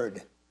God's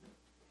Word,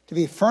 to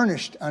be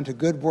furnished unto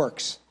good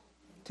works,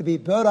 to be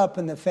built up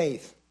in the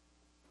faith,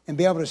 and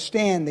be able to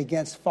stand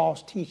against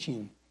false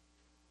teaching.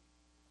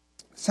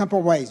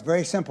 Simple ways,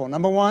 very simple.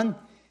 Number 1,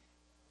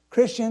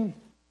 Christian,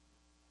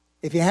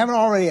 if you haven't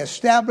already,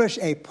 establish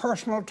a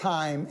personal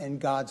time in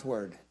God's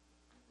Word.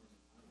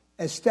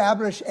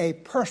 Establish a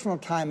personal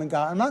time in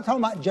God. I'm not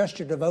talking about just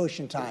your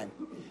devotion time,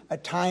 a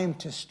time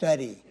to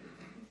study.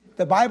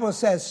 The Bible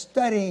says,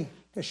 study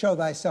to show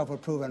thyself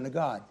approved unto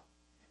God.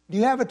 Do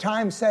you have a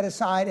time set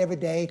aside every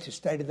day to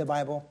study the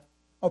Bible?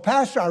 Oh,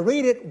 Pastor, I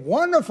read it.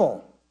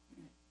 Wonderful.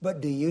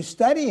 But do you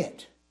study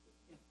it?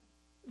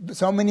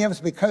 So many of us,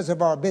 because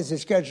of our busy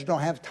schedule,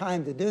 don't have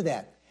time to do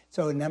that.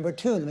 So number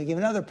 2, let me give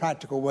another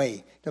practical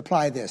way to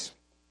apply this.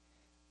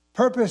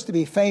 Purpose to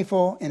be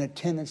faithful in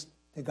attendance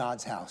to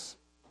God's house.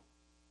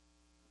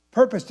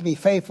 Purpose to be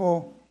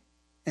faithful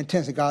in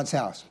attendance to God's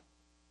house.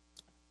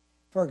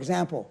 For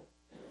example,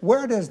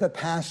 where does the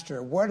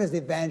pastor, where does the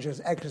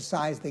evangelist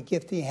exercise the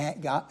gift he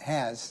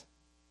has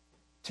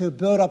to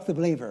build up the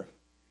believer,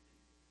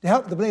 to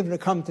help the believer to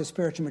come to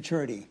spiritual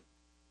maturity,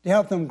 to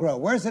help them grow?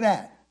 Where's it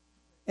at?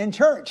 In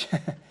church.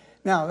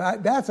 Now,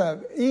 that's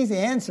an easy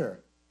answer.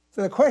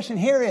 So the question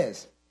here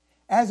is,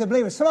 as a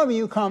believer, some of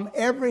you come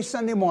every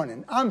Sunday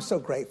morning. I'm so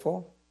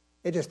grateful.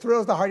 It just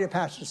thrills the heart of your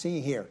pastor to see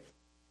you here.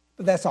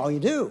 But that's all you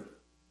do.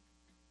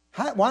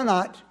 Why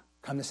not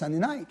come to Sunday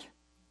night?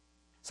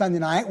 Sunday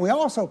night, we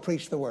also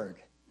preach the word.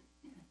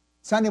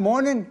 Sunday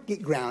morning,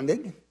 get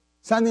grounded.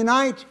 Sunday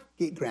night,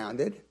 get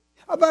grounded.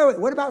 Oh, by the way,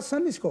 what about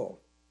Sunday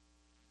school?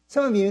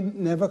 Some of you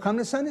never come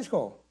to Sunday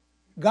school.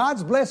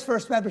 God's blessed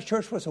First Baptist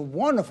Church with some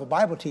wonderful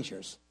Bible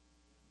teachers,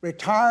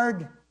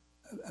 retired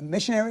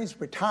missionaries,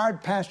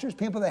 retired pastors,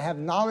 people that have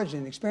knowledge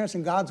and experience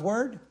in God's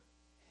word.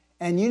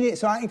 And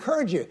so I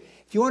encourage you,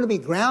 if you want to be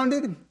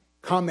grounded,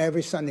 come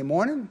every Sunday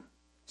morning,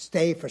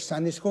 stay for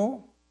Sunday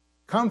school,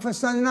 come for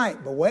Sunday night.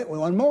 But wait,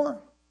 one more.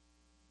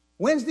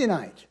 Wednesday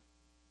night.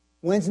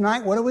 Wednesday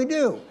night, what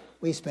do?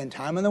 We spend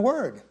time in the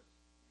Word.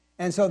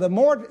 And so the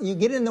more you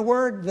get in the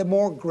Word, the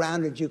more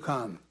grounded you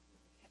come.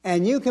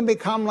 And you can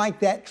become like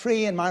that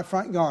tree in my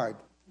front yard.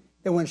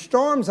 That when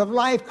storms of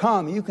life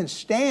come, you can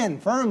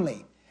stand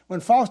firmly.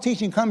 When false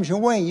teaching comes your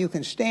way, you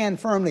can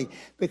stand firmly.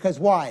 Because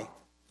why?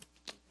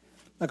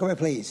 Look at me,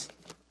 please.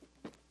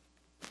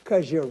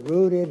 Because you're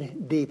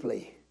rooted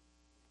deeply.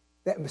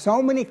 That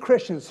so many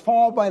Christians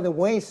fall by the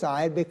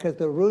wayside because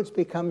the roots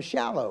become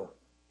shallow.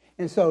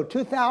 And so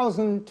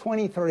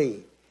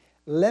 2023,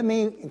 let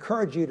me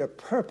encourage you to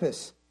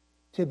purpose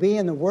to be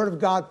in the Word of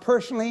God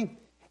personally,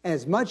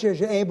 as much as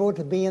you're able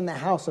to be in the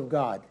house of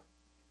God,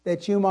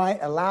 that you might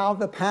allow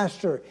the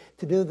pastor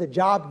to do the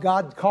job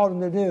God called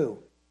him to do,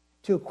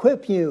 to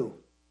equip you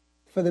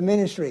for the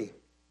ministry,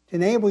 to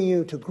enable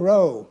you to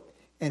grow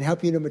and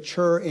help you to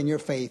mature in your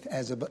faith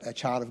as a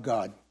child of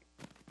God.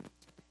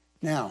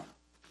 Now,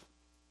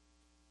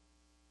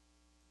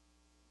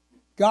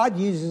 God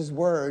uses His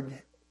Word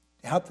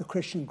to help the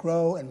Christian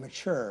grow and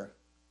mature.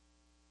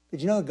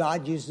 Did you know that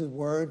God uses His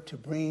Word to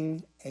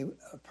bring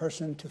a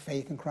person to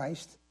faith in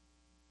Christ?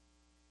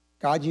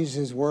 God uses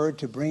His Word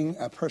to bring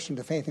a person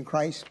to faith in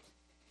Christ.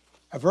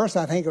 A verse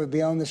I think it would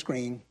be on the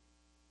screen,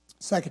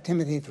 2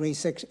 Timothy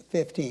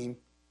 3:15.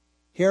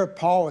 Here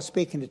Paul is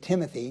speaking to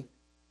Timothy,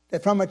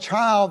 that from a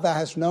child thou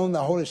hast known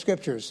the Holy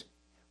Scriptures,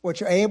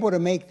 which are able to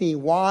make thee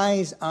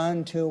wise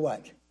unto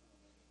what?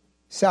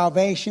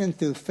 Salvation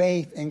through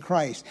faith in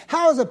Christ.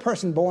 How is a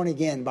person born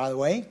again, by the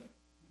way?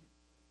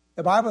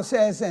 The Bible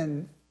says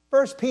in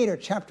 1 Peter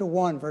chapter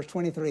 1, verse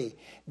 23,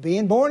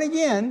 being born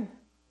again,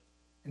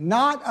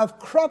 not of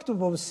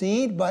corruptible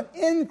seed, but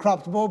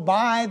incorruptible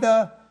by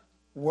the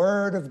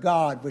word of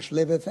God, which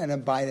liveth and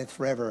abideth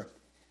forever.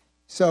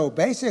 So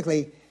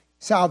basically,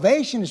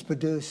 salvation is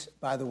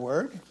produced by the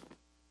word.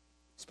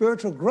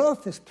 Spiritual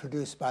growth is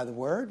produced by the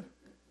word.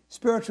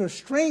 Spiritual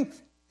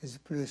strength is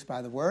produced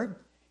by the word.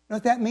 You know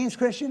what that means,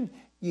 Christian?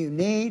 You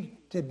need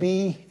to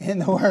be in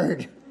the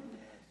Word.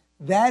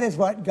 That is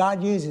what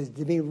God uses,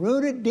 to be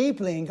rooted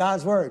deeply in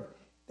God's Word,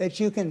 that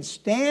you can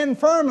stand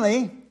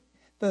firmly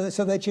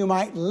so that you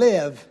might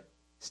live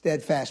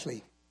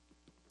steadfastly.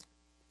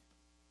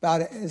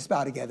 Let's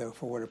bow together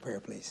for a word of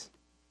prayer, please.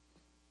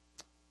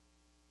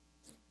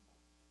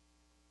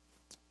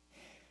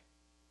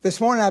 This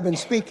morning I've been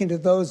speaking to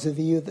those of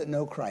you that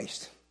know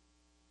Christ,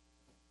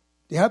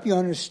 to help you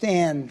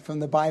understand from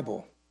the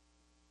Bible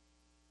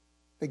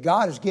that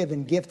God has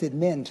given gifted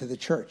men to the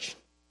church,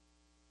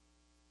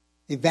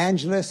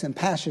 evangelists and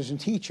pastors and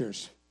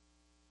teachers,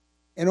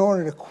 in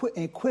order to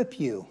equip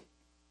you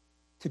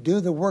to do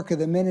the work of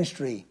the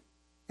ministry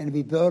and to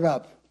be built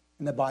up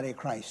in the body of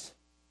Christ.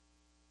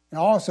 And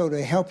also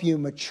to help you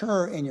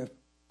mature in your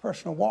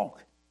personal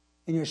walk,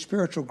 in your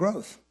spiritual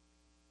growth,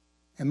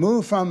 and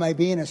move from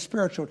being a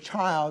spiritual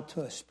child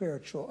to a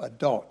spiritual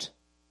adult,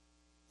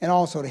 and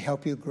also to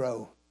help you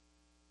grow.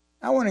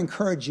 I want to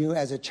encourage you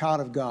as a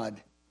child of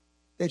God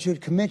that you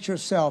would commit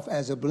yourself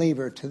as a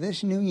believer to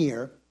this new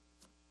year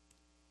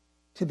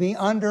to be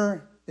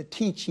under the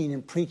teaching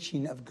and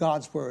preaching of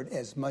God's Word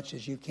as much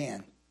as you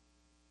can.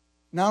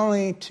 Not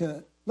only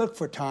to look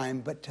for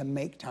time, but to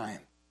make time.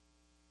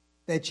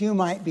 That you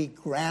might be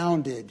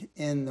grounded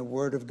in the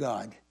Word of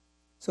God,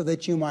 so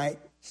that you might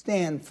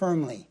stand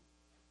firmly,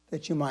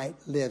 that you might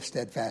live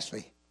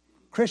steadfastly.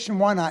 Christian,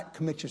 why not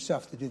commit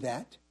yourself to do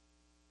that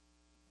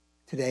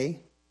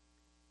today?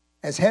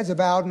 As heads are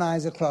bowed and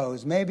eyes are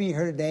closed, maybe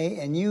you're here today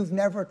and you've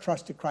never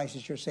trusted Christ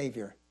as your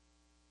Savior.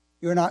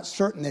 You're not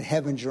certain that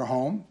heaven's your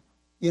home.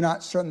 You're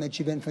not certain that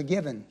you've been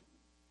forgiven.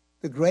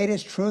 The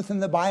greatest truth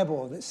in the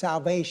Bible, that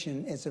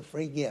salvation is a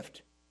free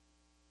gift.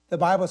 The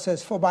Bible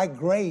says, for by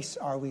grace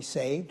are we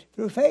saved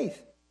through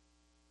faith.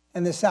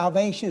 And the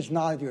salvation is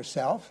not of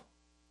yourself.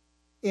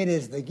 It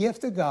is the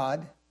gift of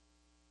God.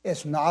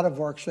 It's not of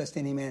works, lest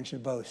any man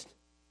should boast.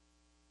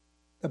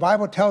 The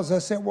Bible tells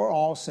us that we're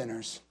all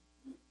sinners.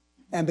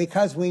 And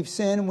because we've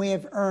sinned, we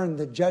have earned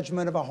the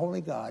judgment of a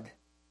holy God.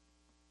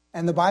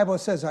 And the Bible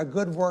says our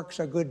good works,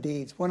 our good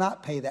deeds will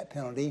not pay that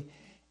penalty,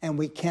 and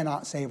we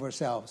cannot save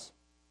ourselves.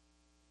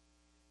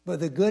 But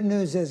the good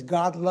news is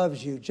God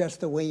loves you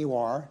just the way you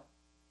are.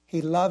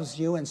 He loves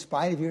you in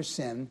spite of your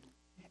sin,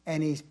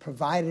 and he's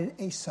provided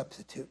a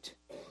substitute.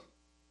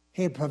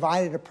 He had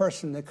provided a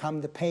person to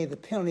come to pay the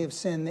penalty of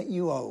sin that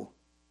you owe.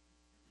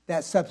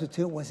 That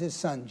substitute was his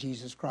son,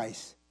 Jesus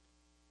Christ.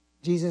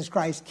 Jesus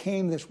Christ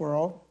came to this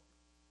world,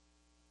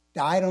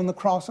 died on the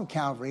cross of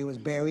Calvary, was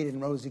buried,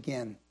 and rose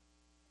again.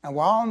 And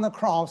while on the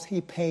cross,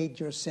 he paid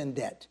your sin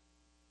debt.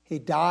 He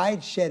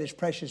died, shed his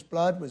precious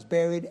blood, was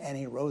buried, and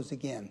he rose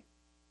again.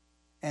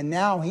 And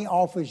now he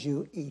offers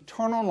you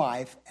eternal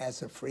life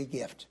as a free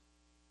gift,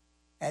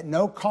 at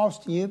no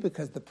cost to you,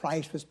 because the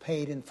price was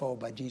paid in full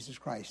by Jesus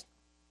Christ.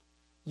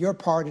 Your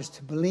part is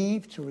to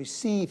believe, to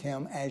receive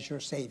him as your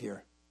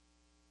Savior.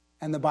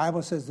 And the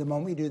Bible says the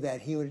moment you do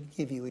that, he would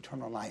give you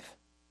eternal life.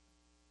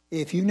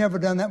 If you've never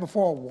done that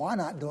before, why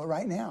not do it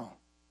right now?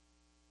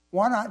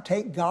 Why not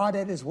take God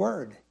at his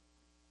word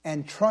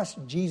and trust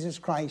Jesus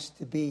Christ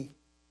to be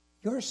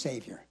your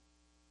Savior?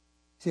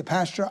 See,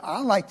 Pastor,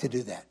 I like to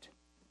do that.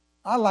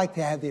 I like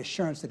to have the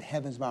assurance that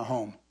heaven's my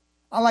home.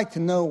 I like to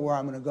know where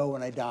I'm going to go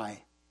when I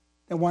die.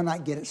 Then why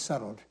not get it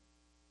settled?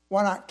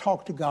 Why not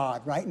talk to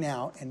God right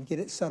now and get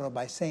it settled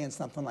by saying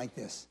something like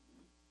this?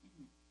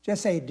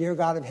 Just say, Dear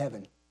God of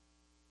heaven,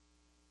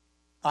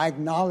 I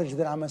acknowledge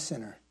that I'm a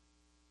sinner.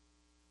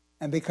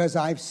 And because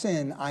I've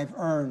sinned,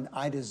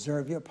 I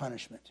deserve your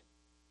punishment.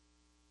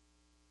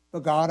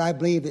 But God, I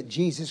believe that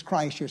Jesus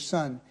Christ, your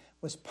Son,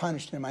 was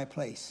punished in my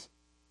place.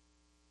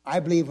 I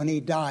believe when he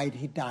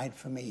died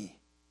for me,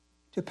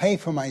 to pay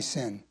for my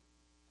sin.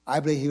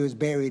 I believe he was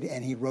buried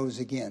and he rose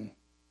again.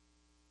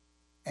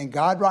 And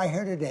God, right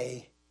here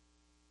today,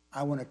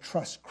 I want to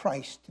trust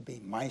Christ to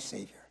be my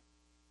Savior,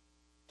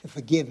 to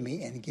forgive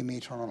me and give me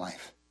eternal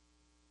life.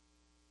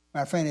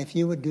 My friend, if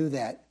you would do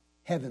that,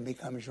 heaven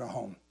becomes your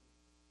home.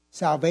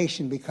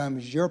 Salvation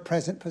becomes your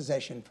present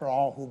possession for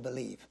all who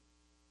believe.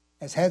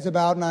 As heads are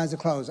bowed and eyes are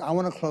closed, I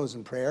want to close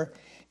in prayer.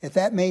 If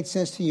that made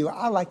sense to you,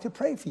 I'd like to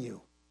pray for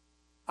you.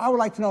 I would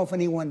like to know if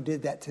anyone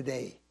did that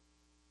today.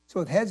 So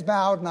with heads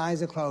bowed and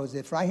eyes are closed,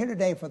 if right here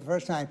today for the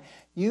first time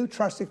you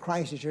trusted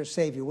Christ as your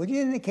Savior, would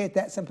you indicate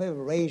that simply with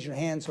raise your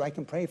hand so I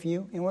can pray for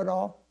you? Anyone at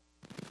all?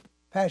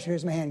 Pastor,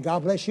 here's my hand.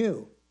 God bless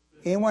you.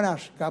 Anyone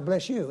else? God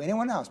bless you.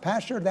 Anyone else?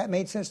 Pastor, that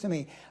made sense to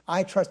me.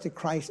 I trusted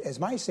Christ as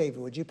my Savior.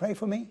 Would you pray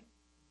for me?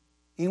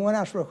 Anyone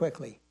else real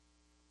quickly?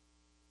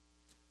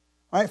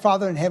 All right,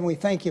 Father in heaven, we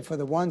thank you for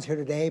the ones here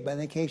today, by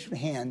the indication of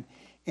hand,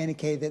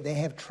 indicate that they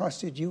have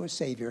trusted you as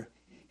Savior.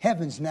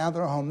 Heaven's now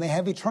their home. They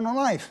have eternal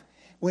life.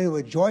 We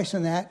rejoice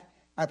in that.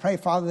 I pray,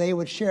 Father, they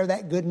would share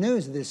that good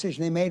news, the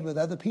decision they made with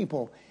other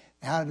people,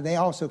 how they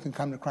also can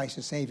come to Christ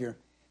as Savior.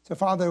 So,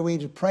 Father, we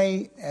just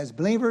pray as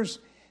believers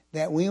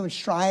that we would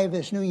strive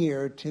this new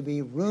year to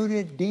be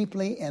rooted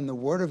deeply in the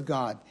Word of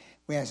God.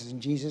 We ask this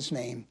in Jesus'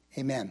 name.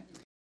 Amen.